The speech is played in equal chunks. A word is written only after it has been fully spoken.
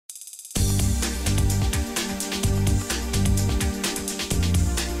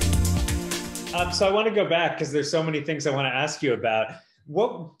So I want to go back because there's so many things I want to ask you about.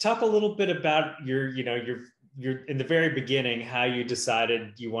 Talk a little bit about your in the very beginning, how you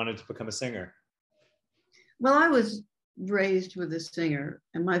decided you wanted to become a singer. Well, I was raised with a singer,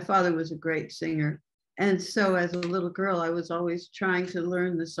 and my father was a great singer. And so as a little girl, I was always trying to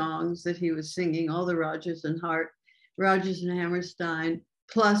learn the songs that he was singing, all the Rodgers and Hart, Rodgers and Hammerstein,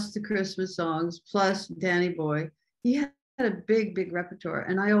 plus the Christmas songs, plus Danny Boy. He had a big, big repertoire,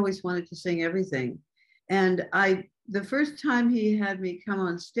 and I always wanted to sing everything. And the first time he had me come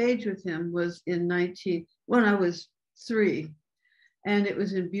on stage with him was when I was 3, and it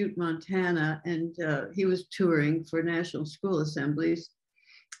was in Butte, Montana, and he was touring for National School Assemblies,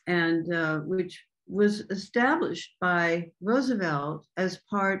 and which was established by Roosevelt as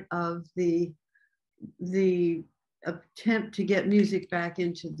part of the attempt to get music back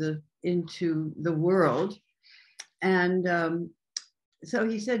into the world. And so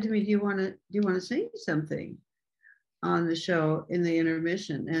he said to me, do you want to sing something on the show in the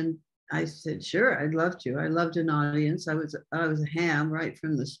intermission? And I said, sure, I'd love to. I loved an audience. I was a ham right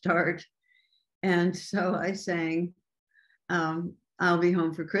from the start. And so I sang I'll Be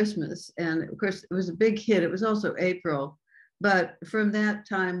Home for Christmas. And of course, it was a big hit. It was also April. But from that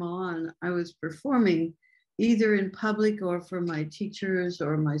time on, I was performing either in public or for my teachers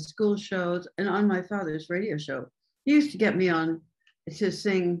or my school shows and on my father's radio show. He used to get me on to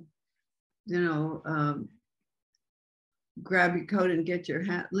sing, grab your coat and get your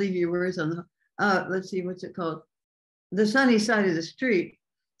hat, leave your words on the, let's see, what's it called? The Sunny Side of the Street.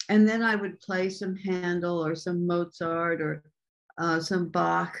 And then I would play some Handel or some Mozart or some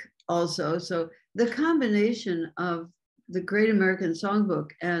Bach also. So the combination of the Great American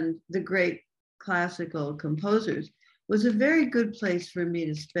Songbook and the great classical composers was a very good place for me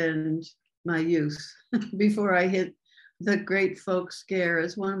to spend my youth before I hit the great folk scare,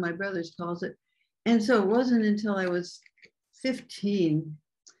 as one of my brothers calls it. And so it wasn't until I was 15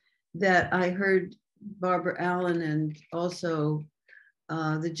 that I heard Barbara Allen and also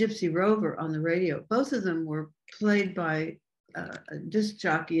the Gypsy Rover on the radio. Both of them were played by a disc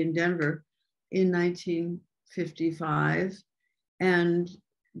jockey in Denver in 1955. And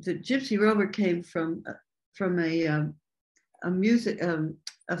the Gypsy Rover came from a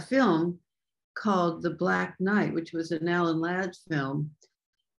film called The Black Knight, which was an Alan Ladd film.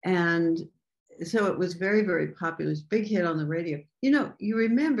 And so it was very, very popular. It was a big hit on the radio. You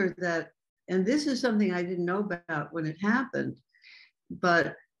remember that, and this is something I didn't know about when it happened,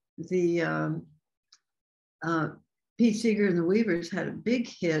 but the Pete Seeger and the Weavers had a big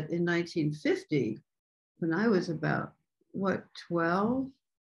hit in 1950 when I was about, 12?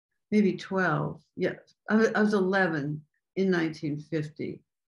 Maybe 12. Yeah, I was 11 in 1950.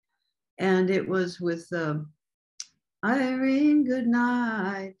 And it was with Irene, good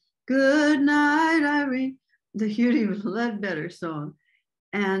night, Irene, the Hughie Ledbetter song.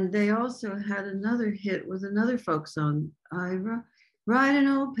 And they also had another hit with another folk song, I ride an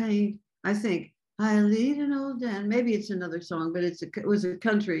old paint, I think, I lead an old Dan. Maybe it's another song, but it was a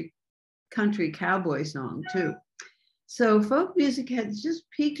country cowboy song too. So folk music had just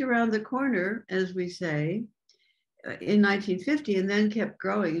peaked around the corner, as we say, in 1950, and then kept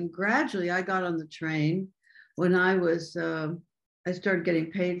growing. And gradually I got on the train when I started getting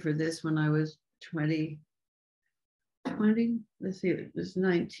paid for this when I was 20, let's see, it was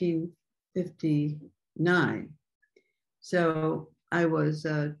 1959. So I was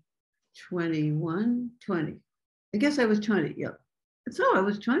 20. I guess I was 20, yep. So I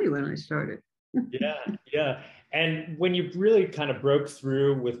was 20 when I started. Yeah. And when you really kind of broke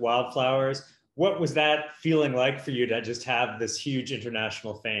through with Wildflowers, what was that feeling like for you to just have this huge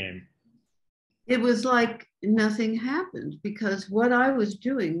international fame? It was like nothing happened because what I was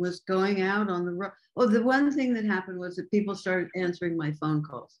doing was going out on the road. Oh, the one thing that happened was that people started answering my phone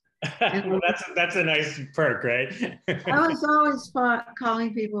calls. Well, that's a nice perk, right? I was always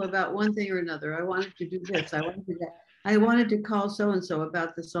calling people about one thing or another. I wanted to do this. I wanted to do that. I wanted to call so-and-so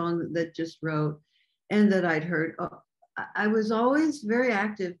about the song that just wrote and that I'd heard. I was always very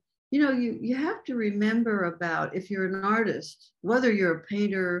active. You have to remember about, if you're an artist, whether you're a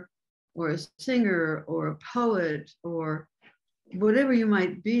painter or a singer or a poet or whatever you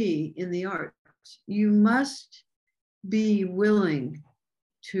might be in the arts, you must be willing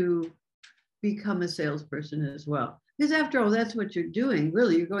to become a salesperson as well. Because after all, that's what you're doing.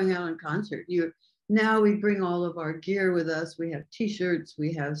 Really, you're going out on concert. Now we bring all of our gear with us. We have T-shirts,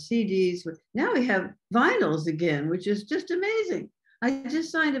 we have CDs. Now we have vinyls again, which is just amazing. I just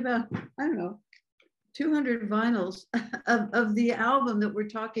signed about, 200 vinyls of the album that we're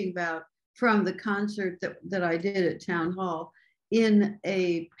talking about from the concert that I did at Town Hall in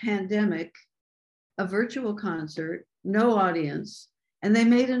a pandemic a virtual concert, no audience, and they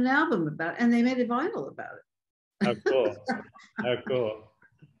made an album about it, and they made a vinyl about it. Oh, cool. Oh, cool.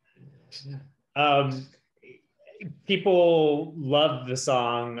 Um, People loved the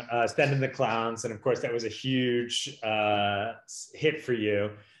song Send in the Clowns, and of course that was a huge hit for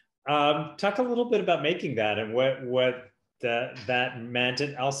you. Talk a little bit about making that and what that meant,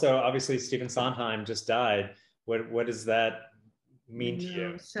 and also obviously Stephen Sondheim just died. What does that mean to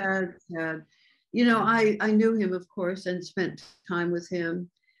you? Sad, sad. You know, I knew him, of course, and spent time with him.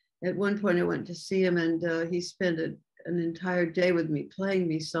 At one point, I went to see him, and he spent an entire day with me, playing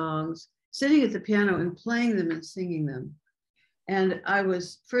me songs, sitting at the piano and playing them and singing them. And I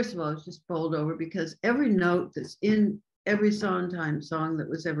was, first of all, I was just bowled over because every note that's in every Sondheim song that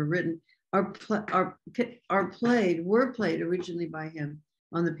was ever written were played originally by him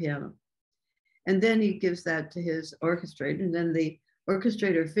on the piano. And then he gives that to his orchestrator, and then the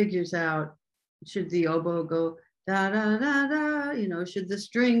orchestrator figures out, should the oboe go da da da da, you know, should the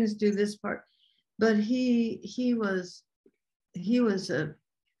strings do this part? But he was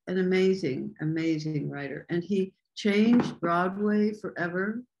an amazing, amazing writer, and he changed Broadway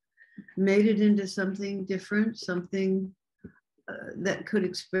forever, made it into something different, something that could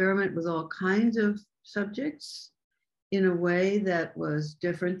experiment with all kinds of subjects in a way that was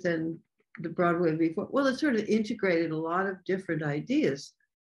different than the Broadway before. Well, it sort of integrated a lot of different ideas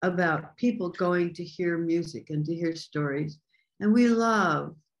about people going to hear music and to hear stories. And we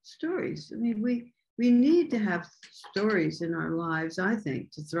love stories. I mean, we need to have stories in our lives, I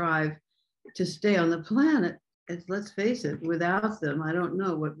think, to thrive, to stay on the planet. And let's face it, without them, I don't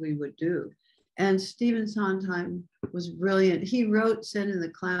know what we would do. And Stephen Sondheim was brilliant. He wrote Send in the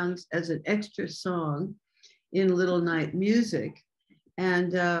Clowns as an extra song in Little Night Music.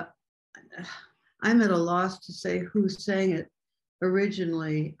 And I'm at a loss to say who sang it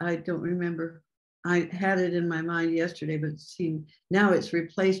originally. I don't remember. I had it in my mind yesterday, but now it's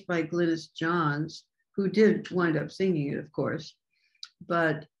replaced by Glynis Johns, who did wind up singing it, of course.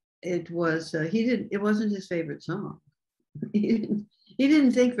 But it was it wasn't his favorite song. He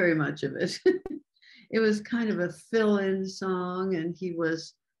didn't think very much of it. It was kind of a fill-in song, and he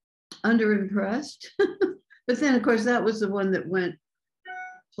was underimpressed. But then, of course, that was the one that went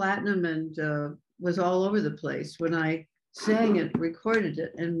platinum and was all over the place when I sang it, recorded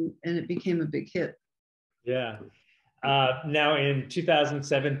it, and it became a big hit. Yeah. Now in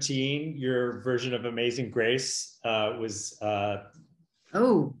 2017, your version of Amazing Grace was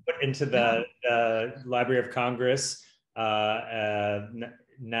put into the Library of Congress,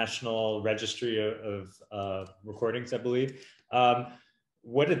 National Registry of Recordings, I believe.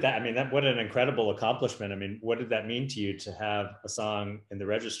 What did that, I mean, what an incredible accomplishment. I mean, what did that mean to you to have a song in the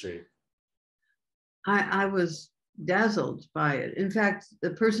registry? I was dazzled by it. In fact, the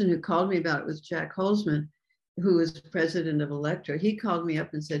person who called me about it was Jack Holzman, who was president of Elektra. He called me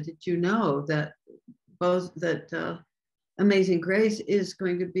up and said, did you know that Amazing Grace is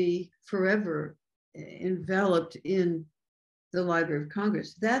going to be forever enveloped in the Library of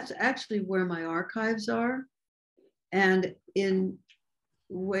Congress? That's actually where my archives are. And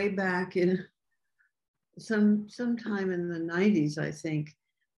way back in sometime in the 90s, I think,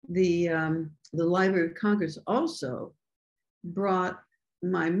 the Library of Congress also brought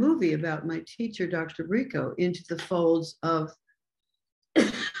my movie about my teacher, Dr. Rico, into the folds of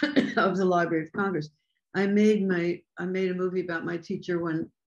the Library of Congress. I made a movie about my teacher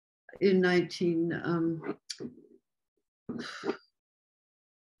when in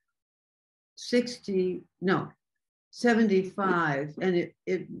 1975, and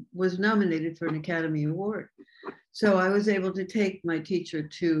it was nominated for an Academy Award. So I was able to take my teacher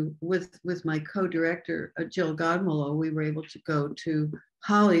with my co-director, Jill Godmolo, we were able to go to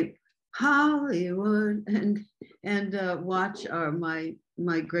Hollywood and watch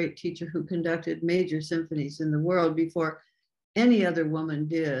my great teacher, who conducted major symphonies in the world before any other woman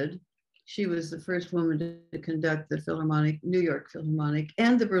did. She was the first woman to conduct the New York Philharmonic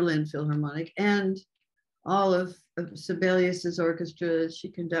and the Berlin Philharmonic and all of Sibelius's orchestras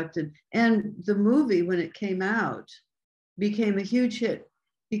she conducted. And the movie, when it came out, became a huge hit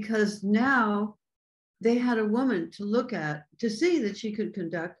because now they had a woman to look at, to see that she could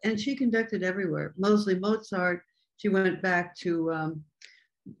conduct, and she conducted everywhere, mostly Mozart. She went back to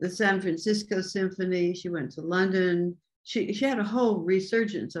the San Francisco Symphony. She went to London. She had a whole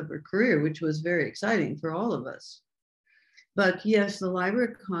resurgence of her career, which was very exciting for all of us. But yes, the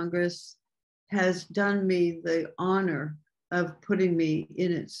Library of Congress has done me the honor of putting me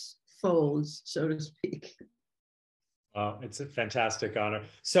in its folds, so to speak. It's a fantastic honor.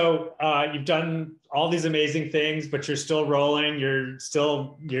 So you've done all these amazing things, but you're still rolling. You're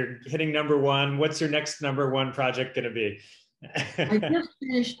hitting number one. What's your next number one project going to be?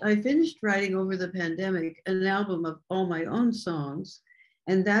 I finished writing over the pandemic an album of all my own songs,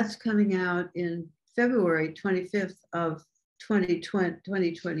 and that's coming out in February 25th of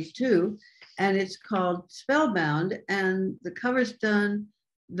 2022, and it's called Spellbound, and the cover's done,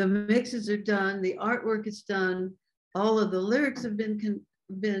 the mixes are done, the artwork is done, all of the lyrics have been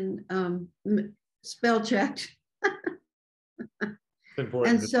spell checked.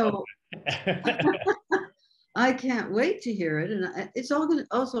 And so I can't wait to hear it. And it's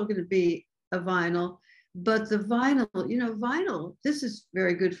also going to be a vinyl, but the vinyl, vinyl, this is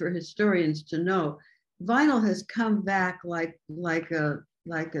very good for historians to know. Vinyl has come back like a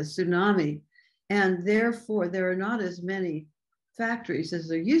tsunami, and therefore there are not as many factories as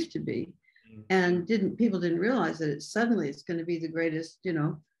there used to be. And people didn't realize that it's going to be the greatest,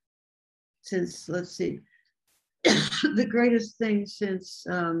 since, let's see, the greatest thing since,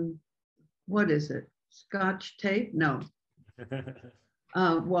 what is it? Scotch tape? No.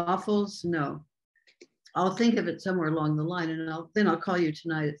 Waffles? No. I'll think of it somewhere along the line, and then I'll call you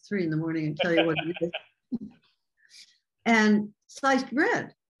tonight at 3 a.m. and tell you what it is. And sliced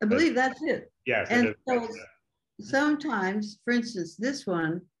bread. I believe that's it. Yes. And so sometimes, for instance, this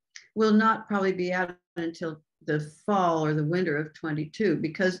one will not probably be out until the fall or the winter of 22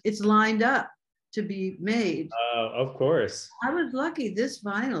 because it's lined up to be made. Of course. I was lucky. This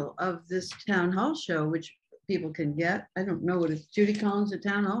vinyl of this town hall show, which people can get, I don't know what it's, Judy Collins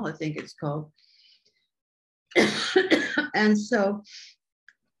Town Hall, I think it's called. And so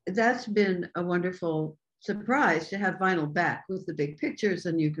that's been a wonderful surprise to have vinyl back with the big pictures,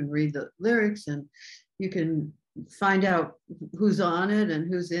 and you can read the lyrics and you can find out who's on it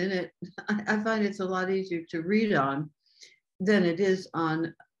and who's in it. I find it's a lot easier to read on than it is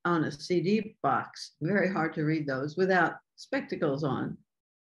on a CD box. Very hard to read those without spectacles on.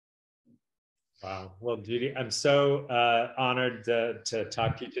 Wow. Well, Judy, I'm so honored to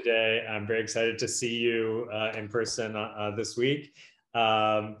talk to you today. I'm very excited to see you in person this week.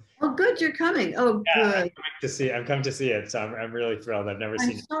 Oh, good, you're coming. Oh, yeah, good. I'm coming to see it. So I'm really thrilled. I've never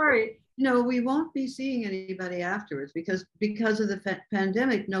seen it. I'm sorry. No, we won't be seeing anybody afterwards because of the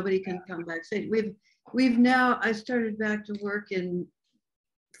pandemic, nobody can come backstage. We've now, I started back to work in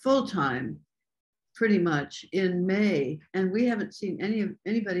full time pretty much in May, and we haven't seen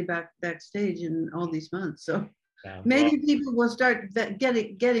anybody backstage in all these months. So maybe people will start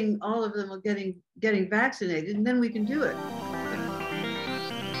getting all of them are getting vaccinated, and then we can do it.